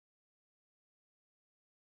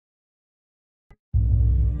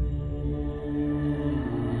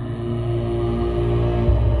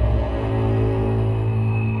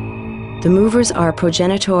The movers are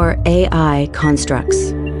Progenitor AI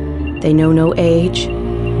constructs. They know no age,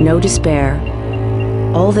 no despair.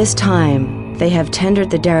 All this time, they have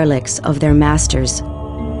tendered the derelicts of their masters.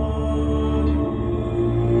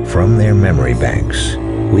 From their memory banks,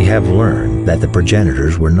 we have learned that the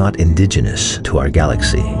progenitors were not indigenous to our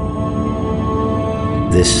galaxy.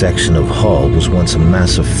 This section of hull was once a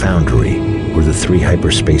massive foundry where the 3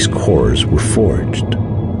 hyperspace cores were forged.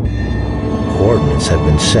 Coordinates have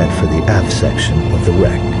been set for the aft section of the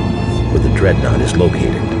wreck, where the Dreadnought is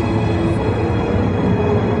located.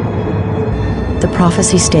 The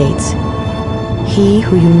prophecy states, "He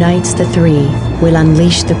who unites the 3 will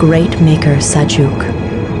unleash the great maker Sajuuk."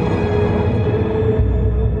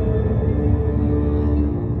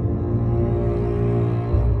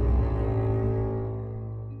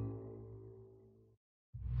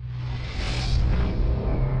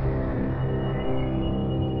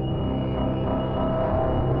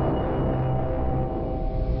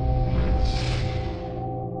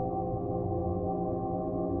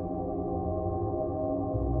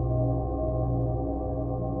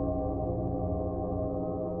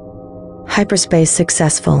 Hyperspace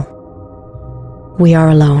successful. We are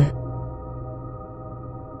alone.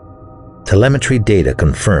 Telemetry data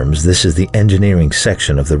confirms this is the engineering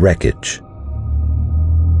section of the wreckage.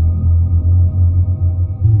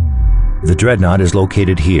 The Dreadnought is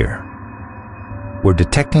located here. We're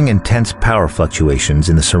detecting intense power fluctuations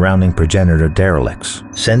in the surrounding Progenitor derelicts.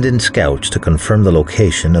 Send in scouts to confirm the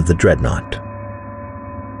location of the Dreadnought.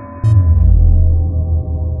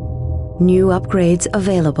 New upgrades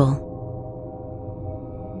available.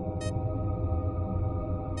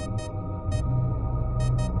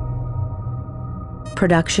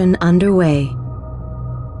 Production underway.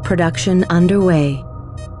 Production underway.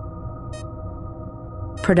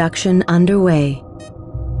 Production underway.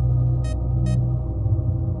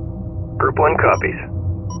 Group 1 copies.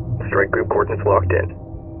 Strike group coordinates locked in.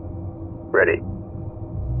 Ready.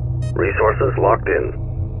 Resources locked in.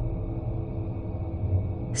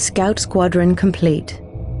 Scout squadron complete.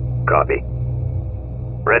 Copy.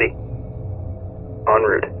 Ready. En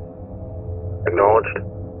route. Acknowledged.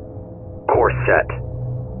 Course set.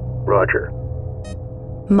 Roger.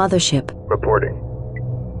 Mothership. Reporting.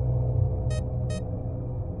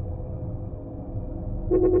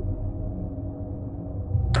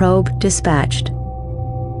 Probe dispatched.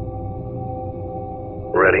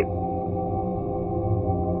 Ready.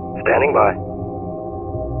 Standing by.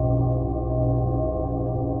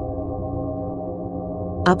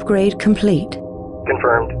 Upgrade complete.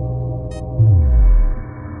 Confirmed.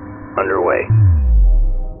 Underway.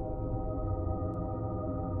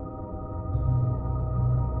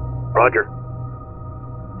 Roger.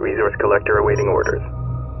 Resource collector awaiting orders.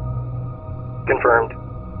 Confirmed.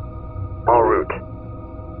 En route.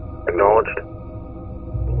 Acknowledged.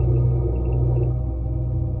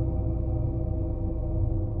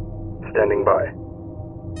 Standing by.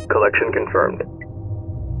 Collection confirmed.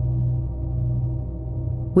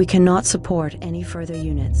 We cannot support any further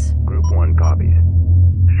units. Group 1 copies.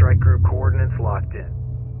 Strike group coordinates locked in.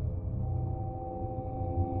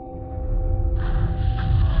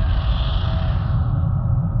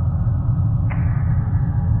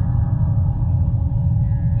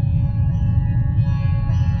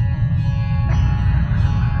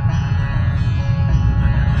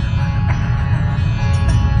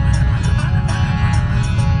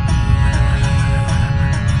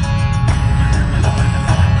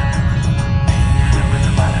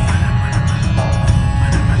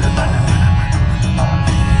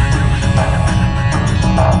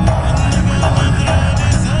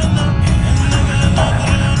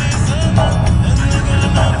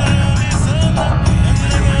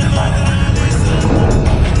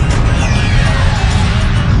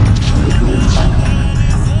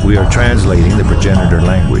 We are translating the Progenitor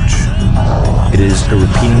language. It is a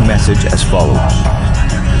repeating message as follows.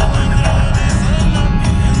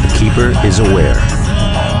 The Keeper is aware.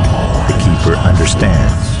 The Keeper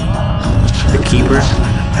understands. The Keeper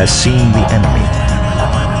has seen the enemy.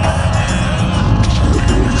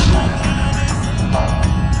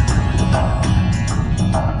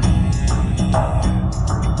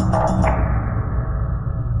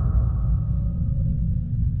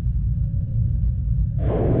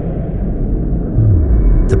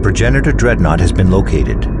 The Progenitor Dreadnought has been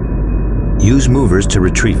located. Use movers to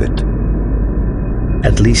retrieve it.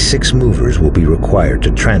 At least 6 movers will be required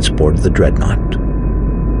to transport the Dreadnought.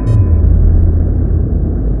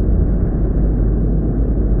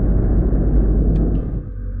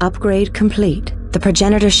 Upgrade complete. The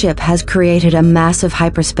Progenitor ship has created a massive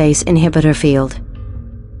hyperspace inhibitor field.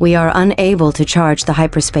 We are unable to charge the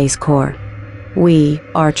hyperspace core. We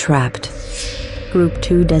are trapped. Group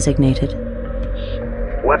 2 designated.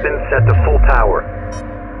 Weapons set to full power.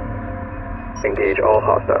 Engage all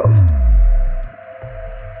hostiles.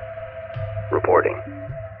 Reporting.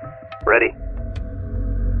 Ready.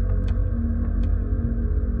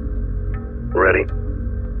 Ready.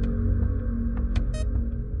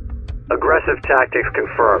 Aggressive tactics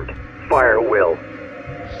confirmed. Fire at will.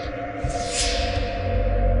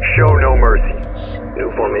 Show no mercy.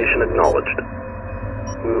 New formation acknowledged.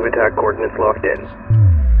 Move attack coordinates locked in.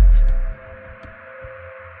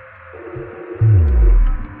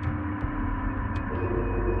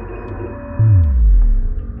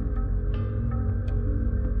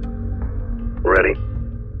 Ready.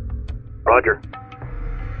 Roger.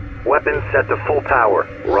 Weapons set to full power.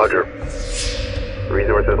 Roger.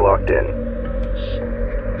 Resources locked in.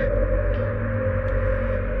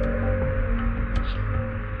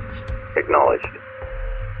 Acknowledged.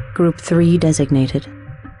 Group 3 designated.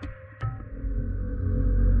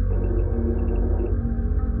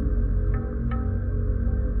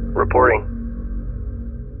 Reporting.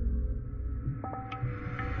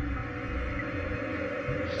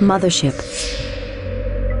 Mothership.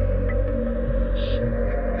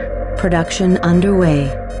 Production underway.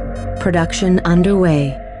 Production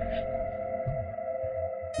underway.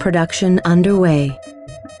 Production underway.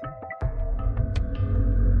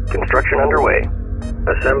 Construction underway.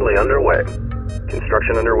 Assembly underway.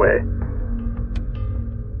 Construction underway.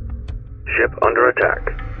 Ship under attack.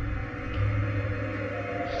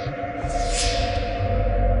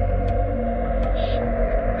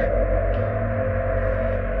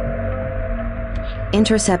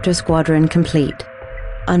 Interceptor squadron complete.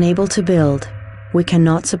 Unable to build. We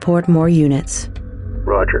cannot support more units.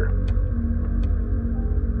 Roger.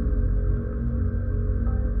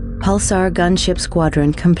 Pulsar gunship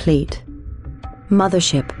squadron complete.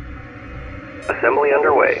 Mothership. Assembly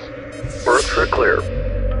underway. Berths are clear.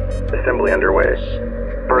 Assembly underway.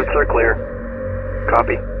 Berths are clear.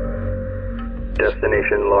 Copy.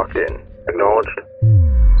 Destination locked in. Acknowledged.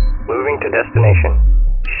 Moving to destination.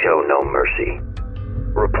 Show no mercy.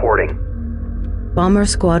 Reporting. Bomber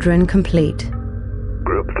squadron complete.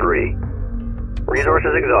 Group 3.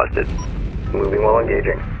 Resources exhausted. Moving while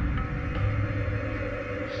engaging.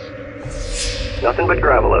 Nothing but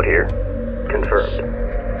gravel out here. Confirmed.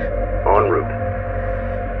 En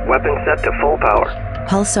route. Weapons set to full power.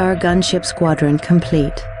 Pulsar gunship squadron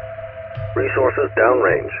complete. Resources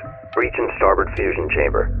downrange. Breach in starboard fusion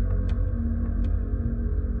chamber.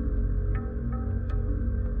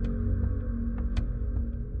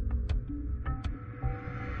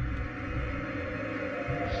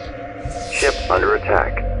 Ship under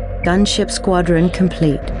attack. Gunship squadron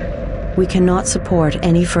complete. We cannot support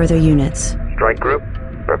any further units. Strike group,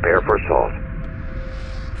 prepare for assault.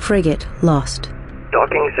 Frigate lost.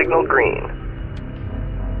 Docking signal green.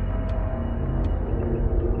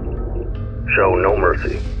 Show no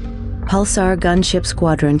mercy. Pulsar gunship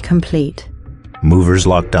squadron complete. Movers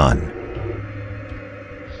locked on.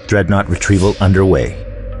 Dreadnought retrieval underway.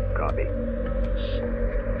 Copy.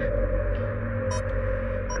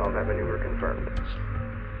 Combat maneuver confirmed.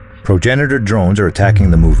 Progenitor drones are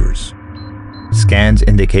attacking the movers. Scans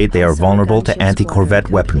indicate they are vulnerable to anti-corvette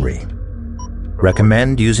weaponry.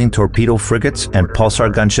 Recommend using torpedo frigates and pulsar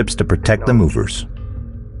gunships to protect the movers.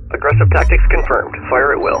 Aggressive tactics confirmed.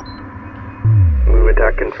 Fire at will. Move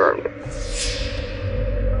attack confirmed.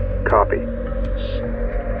 Copy.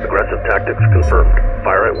 Aggressive tactics confirmed.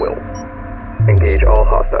 Fire at will. Engage all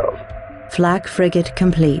hostiles. Flak frigate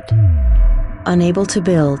complete. Unable to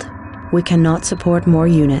build. We cannot support more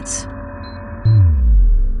units.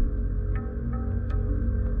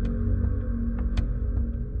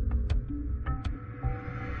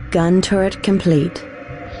 Gun turret complete.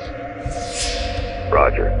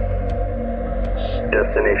 Roger.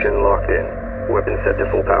 Destination locked in. Weapon set to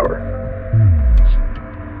full power.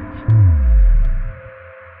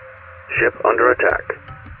 Ship under attack.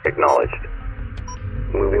 Acknowledged.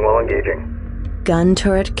 Moving while engaging. Gun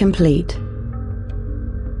turret complete.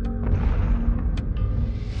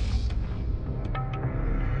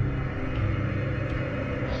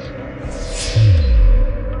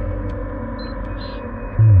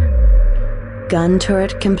 Gun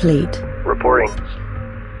turret complete. Reporting.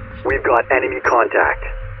 We've got enemy contact.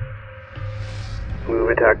 Move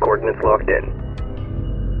attack coordinates locked in.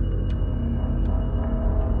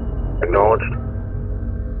 Acknowledged.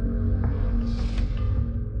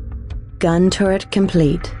 Gun turret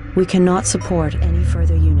complete. We cannot support any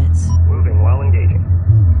further units. Moving while engaging.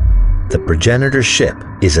 The Progenitor ship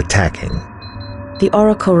is attacking. The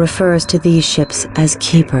Oracle refers to these ships as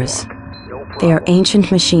keepers. They are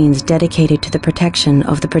ancient machines dedicated to the protection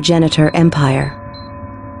of the Progenitor Empire.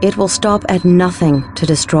 It will stop at nothing to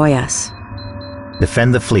destroy us.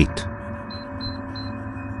 Defend the fleet.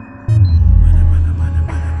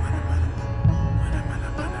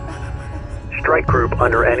 Strike group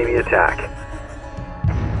under enemy attack.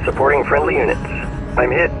 Supporting friendly units.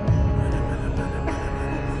 I'm hit.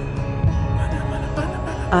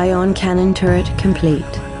 Ion cannon turret complete.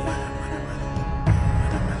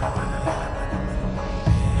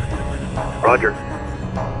 Roger.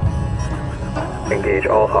 Engage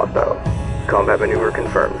all hostiles. Combat maneuver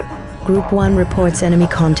confirmed. Group 1 reports enemy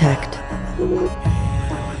contact.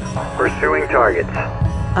 Pursuing targets.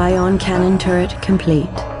 Ion cannon turret complete.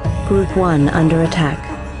 Group 1 under attack.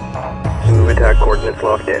 Move attack coordinates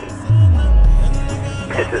locked in.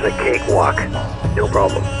 This is a cakewalk. No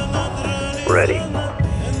problem. Ready.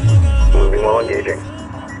 Moving while engaging.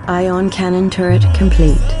 Ion cannon turret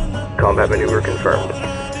complete. Combat maneuver confirmed.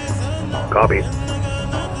 Copy.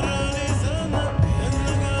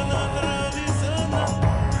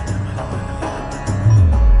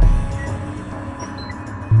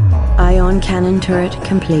 Ion cannon turret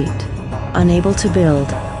complete. Unable to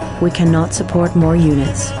build. We cannot support more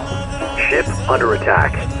units. Ship under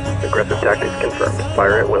attack. Aggressive tactics confirmed.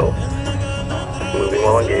 Fire at will. Moving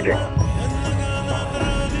while engaging.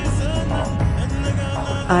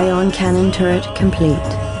 Ion cannon turret complete.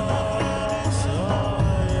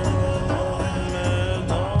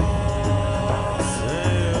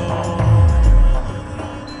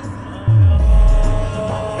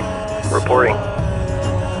 Reporting.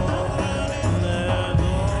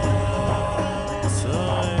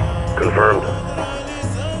 Confirmed.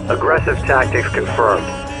 Aggressive tactics confirmed.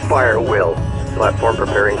 Fire at will. Platform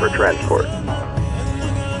preparing for transport.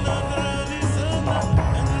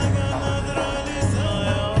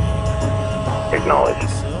 Acknowledged.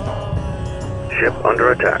 Ship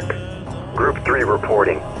under attack. Group 3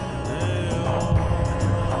 reporting.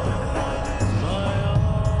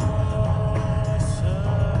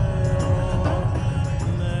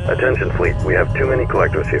 Attention fleet, we have too many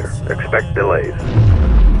collectors here. Expect delays.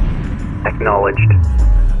 Acknowledged.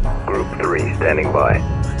 Group 3 standing by.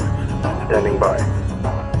 Standing by.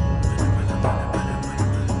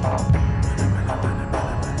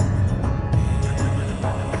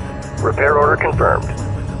 Repair order confirmed.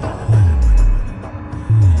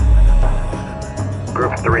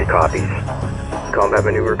 Group 3 copies. Combat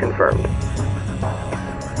maneuver confirmed.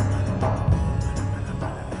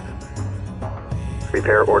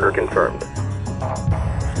 Repair order confirmed.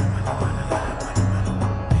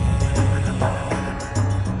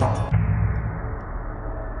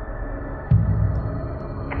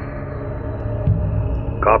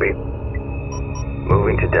 Copy.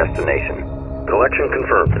 Moving to destination. Collection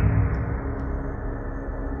confirmed.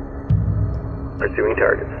 Pursuing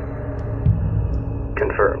targets.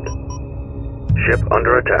 Confirmed. Ship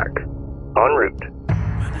under attack. En route.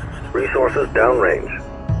 Resources downrange.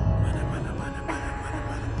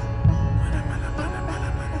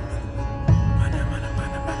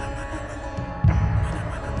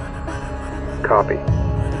 Copy.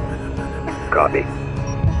 Copy.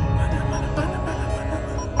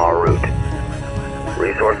 En route.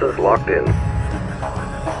 Resources locked in.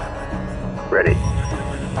 Ready.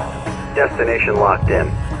 Destination locked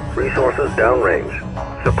in. Resources downrange.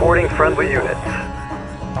 Supporting friendly units.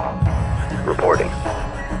 Reporting.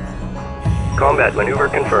 Combat maneuver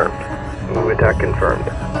confirmed. Move attack confirmed.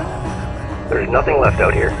 There's nothing left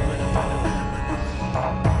out here.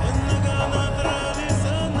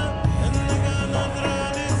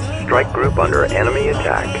 Strike group under enemy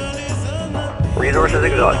attack. Resources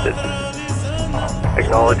exhausted.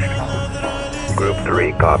 Acknowledged. Group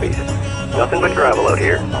 3 copies. Nothing but gravel out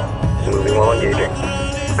here. Moving while engaging.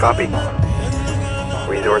 Copy.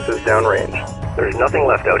 Resources downrange. There's nothing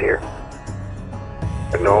left out here.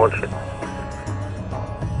 Acknowledged.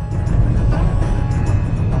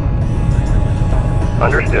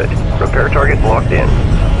 Understood. Repair targets locked in.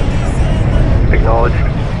 Acknowledged.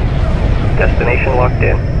 Destination locked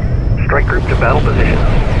in. Strike group to battle position.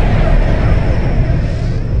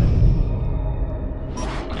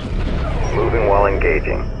 Moving while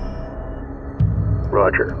engaging.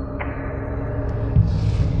 Roger.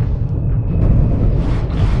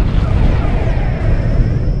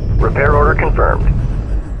 Repair order confirmed.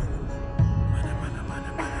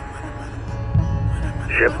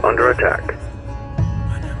 Ship under attack.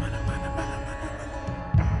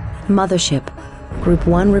 Mothership. Group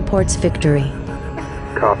 1 reports victory.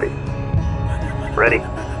 Copy. Ready.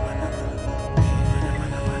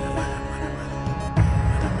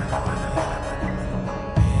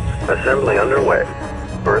 Assembly underway.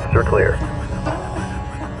 Berths are clear.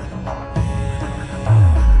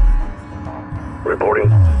 Reporting.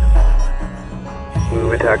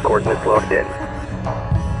 Move attack coordinates locked in.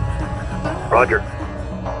 Roger.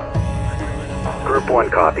 Group 1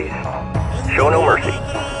 copies. Show no mercy.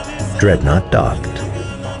 Dreadnought docked.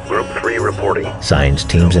 Group 3 reporting. Science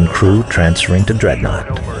teams and crew transferring to Dreadnought.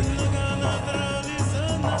 No mercy.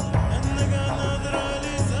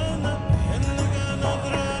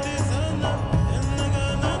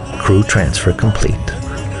 Crew transfer complete. Group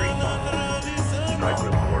 3. Strike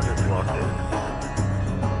group coordinates locked in.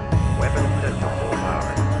 Weapons set to full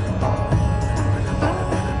power.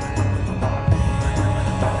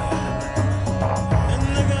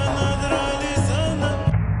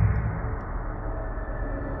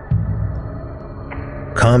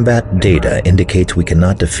 Combat data indicates we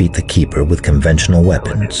cannot defeat the Keeper with conventional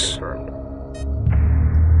weapons. Confirmed.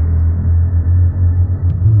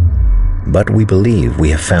 But we believe we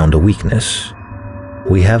have found a weakness.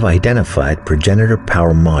 We have identified Progenitor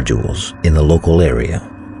power modules in the local area.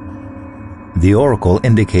 The Oracle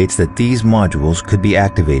indicates that these modules could be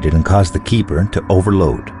activated and cause the Keeper to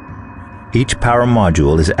overload. Each power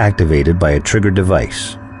module is activated by a trigger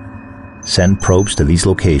device. Send probes to these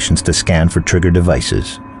locations to scan for trigger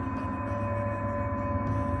devices.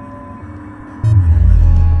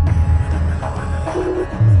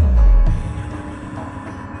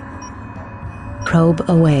 Probe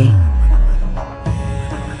away.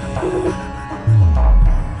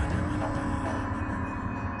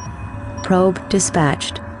 Probe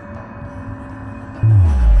dispatched.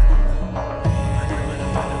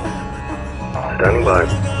 Standing by.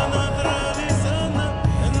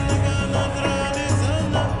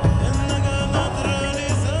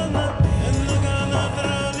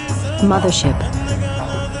 Mothership.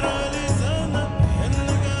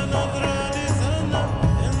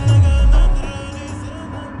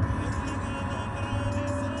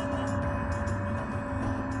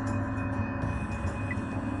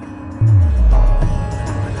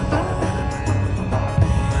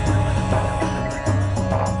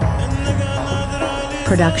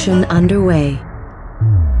 Production underway.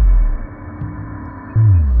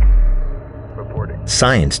 Reporting.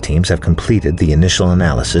 Science teams have completed the initial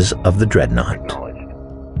analysis of the Dreadnought.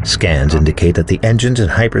 Acknowledged. Scans indicate that the engines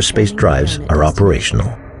and hyperspace drives are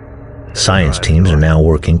operational. Science teams are now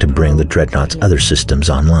working to bring the Dreadnought's other systems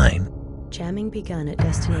online. Jamming begun at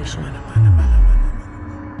destination.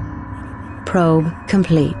 Probe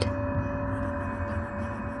complete.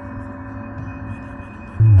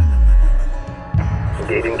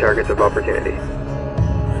 Engaging targets of opportunity.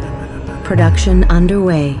 Production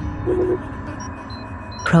underway.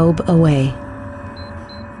 Probe away.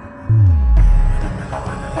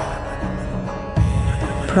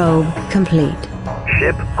 Probe complete.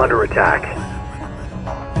 Ship under attack.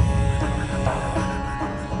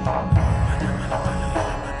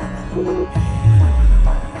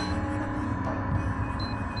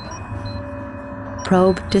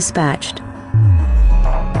 Probe dispatched.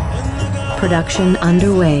 Production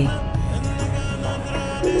underway.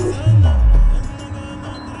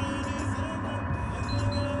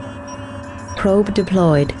 Probe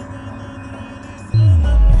deployed.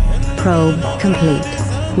 Probe complete.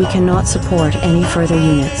 We cannot support any further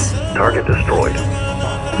units. Target destroyed.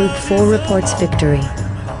 Group 4 reports victory.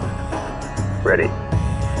 Ready.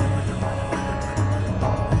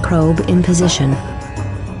 Probe in position.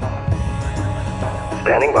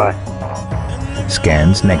 Standing by.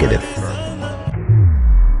 Scans negative.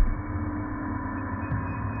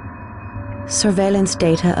 Surveillance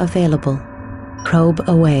data available. Probe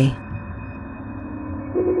away.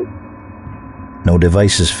 No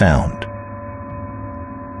devices found.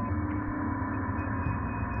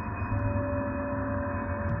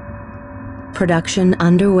 Production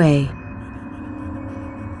underway.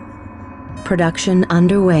 Production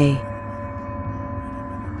underway.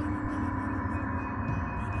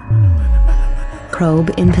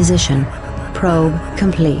 Probe in position. Probe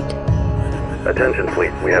complete. Attention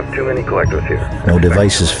fleet, we have too many collectors here. No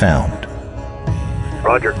devices found.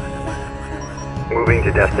 Roger. Moving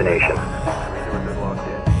to destination.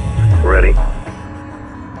 Ready.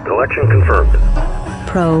 Collection confirmed.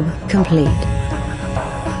 Probe complete.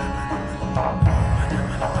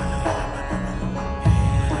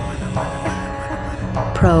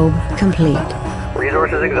 Probe complete.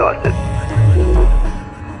 Resources exhausted.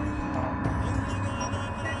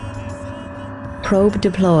 Probe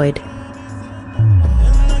deployed.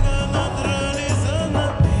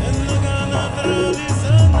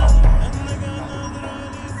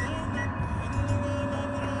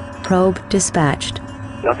 Probe dispatched.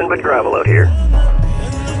 Nothing but gravel out here.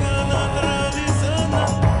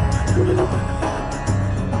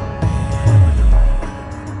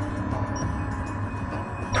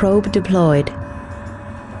 Probe deployed.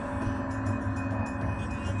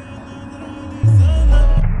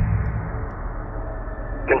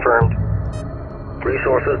 Confirmed.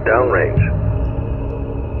 Resources downrange.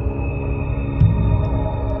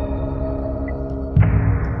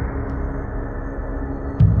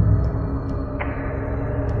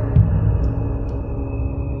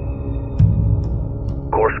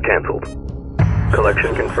 Course cancelled.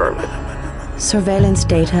 Collection confirmed. Surveillance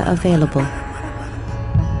data available.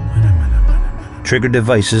 Trigger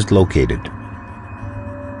devices located.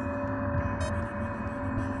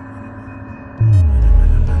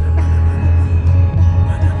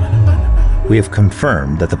 We have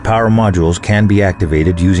confirmed that the power modules can be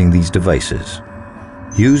activated using these devices.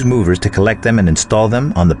 Use movers to collect them and install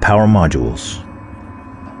them on the power modules.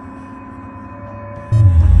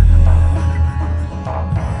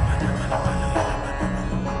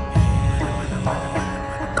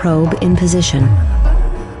 Probe in position.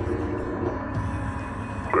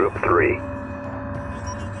 Group 3.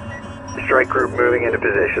 Strike group moving into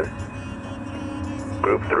position.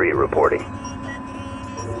 Group 3 reporting.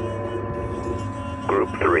 Group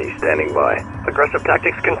 3 standing by. Aggressive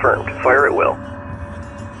tactics confirmed. Fire at will.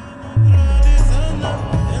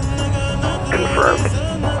 Confirmed.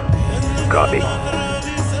 Copy.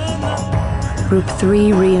 Group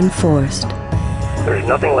 3 reinforced. There's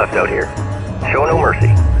nothing left out here. Show no mercy.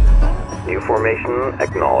 New formation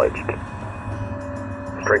acknowledged.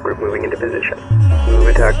 Strike group moving into position. Move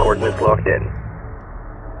attack coordinates locked in.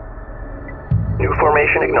 New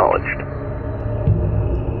formation acknowledged.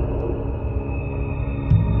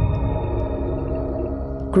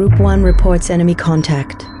 Group 1 reports enemy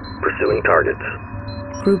contact. Pursuing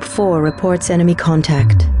targets. Group 4 reports enemy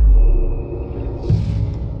contact.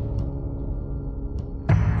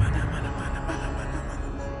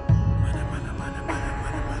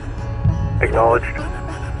 Acknowledged.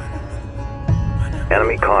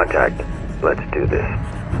 Enemy contact. Let's do this.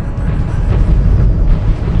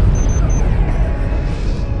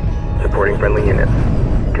 Supporting friendly units.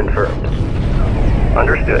 Confirmed.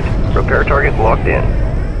 Understood. Repair target locked in.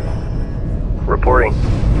 Reporting.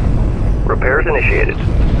 Repairs initiated.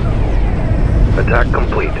 Attack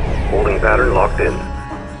complete. Holding pattern locked in.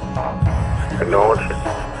 Acknowledged.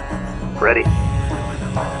 Ready.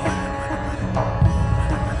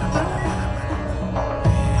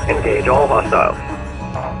 Engage all hostiles.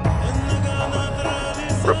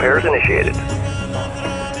 Repairs initiated.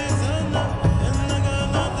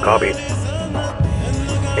 Copied.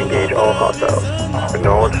 Engage all hostiles.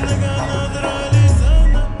 Acknowledged.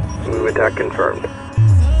 Move attack confirmed.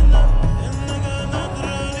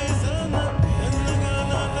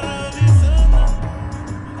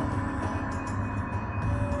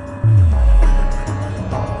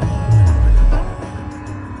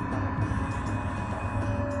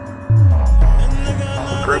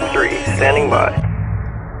 Group 3, standing by.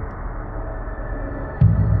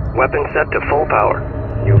 Weapon set to full power.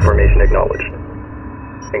 New formation acknowledged.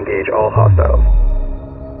 Engage all hostiles.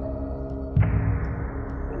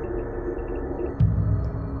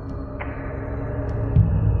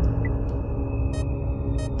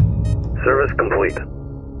 Service complete.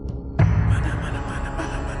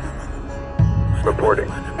 Reporting.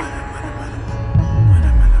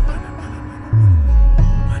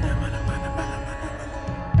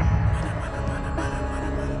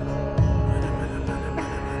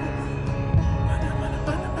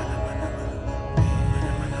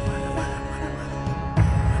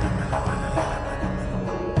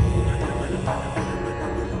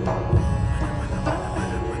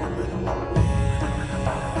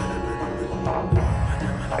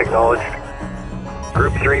 Acknowledged.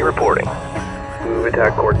 Group 3 reporting. Move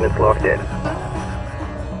attack coordinates locked in.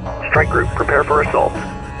 Strike group, prepare for assault.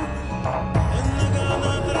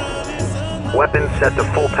 Weapons set to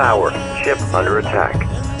full power. Ship under attack.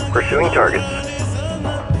 Pursuing targets.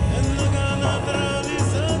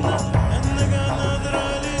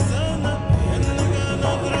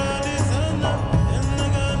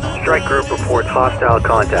 Strike group reports hostile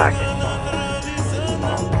contact.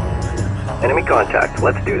 Enemy contact.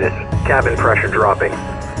 Let's do this. Cabin pressure dropping.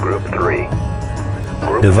 Group 3.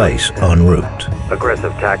 Group Device en route.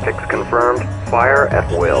 Aggressive tactics confirmed. Fire at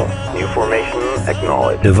will. New formation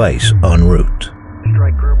acknowledged. Device en route.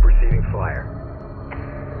 Strike group receiving fire.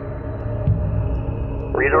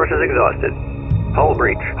 Resources exhausted. Hull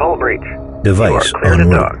breach. Hull breach. Device You are clear en to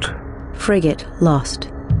route. dock. Frigate lost.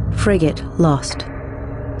 Frigate lost.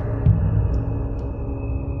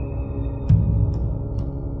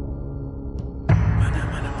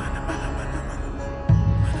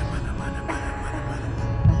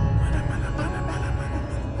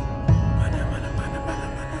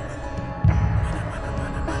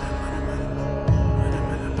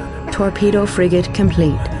 Torpedo frigate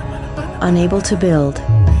complete. Unable to build.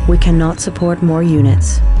 We cannot support more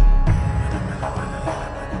units.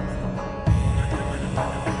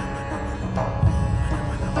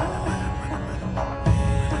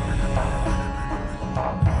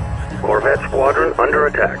 Corvette squadron under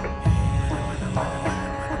attack.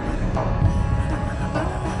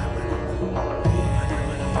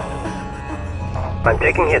 I'm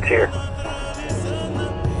taking hits here.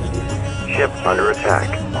 Ship under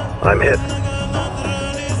attack. I'm hit.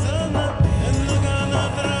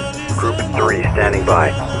 Group 3 standing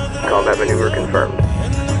by. Combat maneuver confirmed.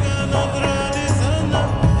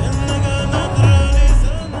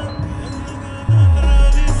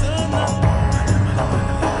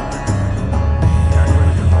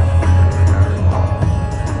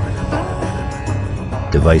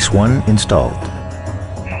 Device 1 installed.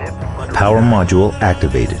 Power module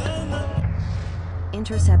activated.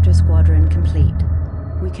 Interceptor squadron complete.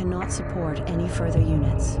 We cannot support any further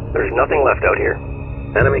units. There's nothing left out here.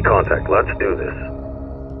 Enemy contact. Let's do this.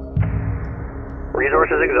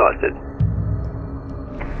 Resources exhausted.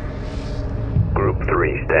 Group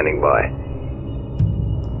 3 standing by.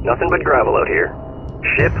 Nothing but gravel out here.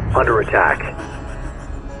 Ship under attack.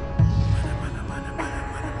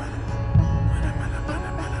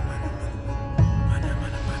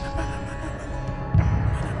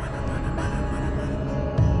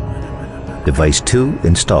 Device 2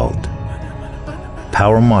 installed.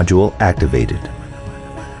 Power module activated.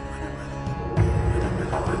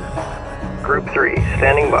 Group 3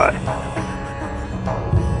 standing by.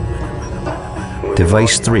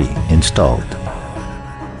 Device 3 installed.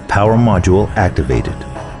 Power module activated.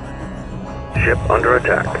 Ship under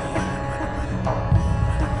attack.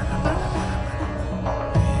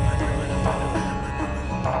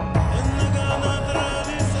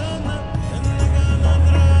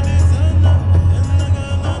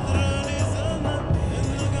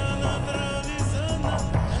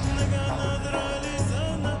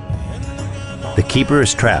 The Keeper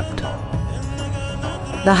is trapped.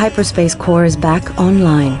 The hyperspace core is back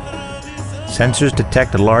online. Sensors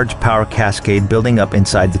detect a large power cascade building up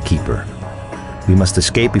inside the Keeper. We must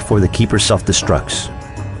escape before the Keeper self-destructs.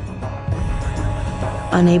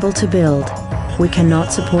 Unable to build. We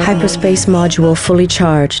cannot support. Hyperspace module fully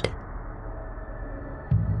charged.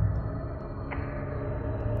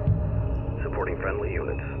 Supporting friendly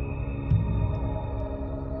units.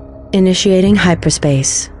 Initiating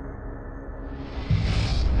hyperspace.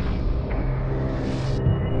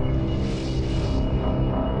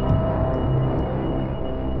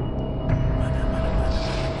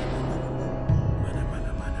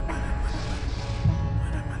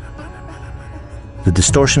 The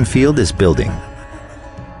distortion field is building.